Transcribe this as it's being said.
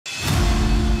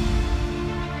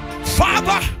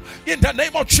Father, in the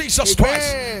name of Jesus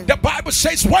Christ, the Bible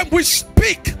says when we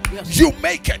speak, you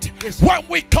make it. When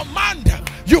we command,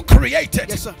 you create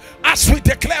it. As we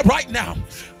declare right now,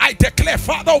 I declare,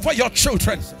 Father, over your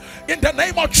children, in the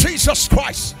name of Jesus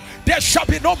Christ, there shall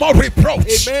be no more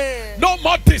reproach, no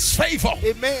more disfavor,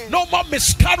 no more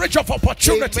miscarriage of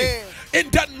opportunity. In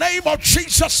the name of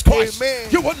Jesus Christ,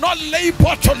 you will not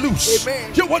labor to lose.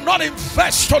 You will not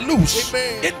invest to lose.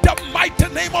 In the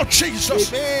mighty name of Jesus,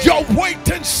 your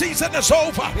waiting season is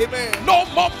over. No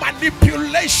more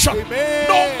manipulation.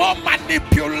 No more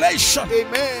manipulation.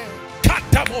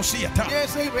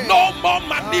 No more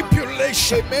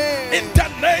manipulation. In the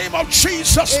name of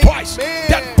Jesus Christ,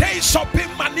 the days of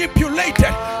being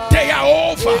manipulated, they are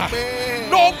over.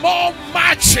 No more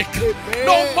magic.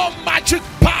 No more magic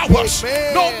powers.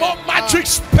 No more magic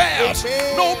spells.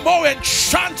 No more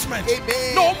enchantments.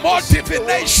 No more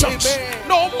divinations.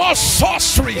 No more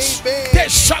sorceries. They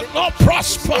shall not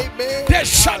prosper. They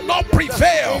shall not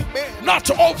prevail. Not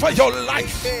over your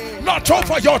life. Not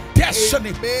over your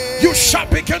destiny. You shall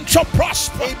begin to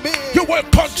prosper. You will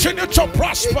continue to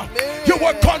prosper. You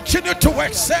will continue to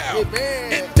excel.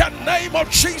 In the name of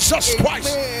Jesus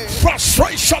Christ,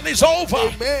 frustration is over.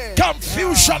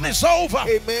 Confusion is over.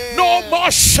 No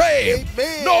more shame.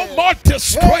 No more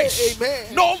disgrace.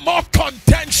 No more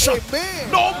contention.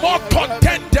 No more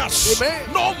contenders.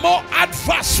 No more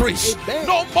adversaries.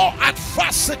 No more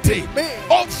adversity.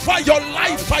 Over your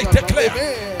life, I declare,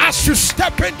 as you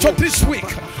step into this week,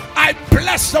 I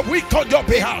bless the week on your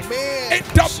behalf. In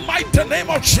the mighty name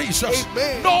of Jesus.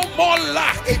 No more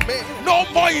lack. No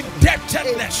more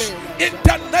indebtedness. In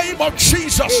the name of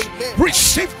Jesus,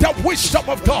 receive the wisdom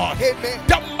of God.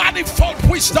 The manifold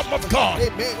wisdom of God.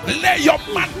 Lay your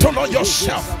mantle on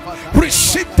yourself.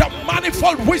 Receive the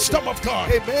manifold wisdom of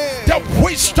God. The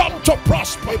wisdom to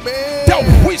prosper.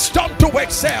 The wisdom to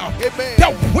excel.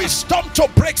 The wisdom to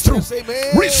break through.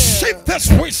 Receive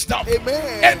this wisdom.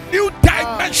 A new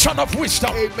dimension of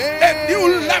wisdom, a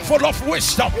new level of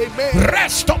wisdom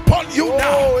rest upon you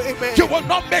now. You will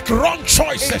not make wrong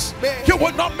choices. You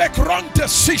will not make wrong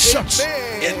decisions.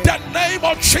 In the name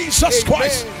of Jesus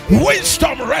Christ,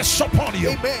 wisdom rests upon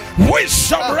you.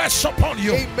 Wisdom rests upon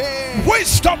you.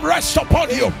 Wisdom rests upon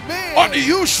you.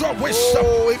 Unusual wisdom.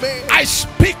 I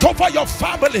speak over your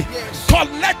family.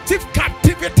 Collective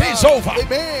captivity is over.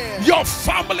 Your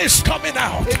family is coming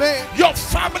out. Your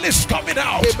family is coming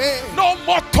out. No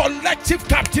more collective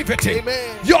captivity.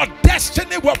 Your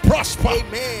destiny will prosper.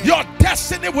 Your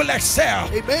destiny will excel.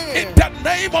 In the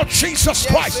name of Jesus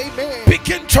Christ,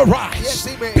 begin to rise.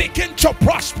 Begin to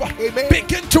prosper.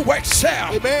 Begin to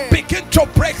excel. Begin to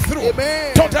break through.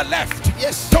 To the left,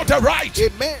 to the right,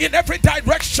 in every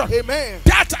direction.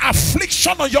 That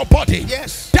affliction on your body,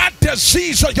 that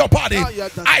disease on your body,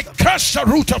 I curse the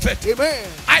root of it.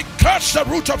 I curse the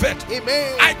root of it.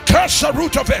 I curse the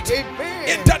root of it.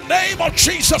 In the name of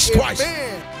Jesus Christ.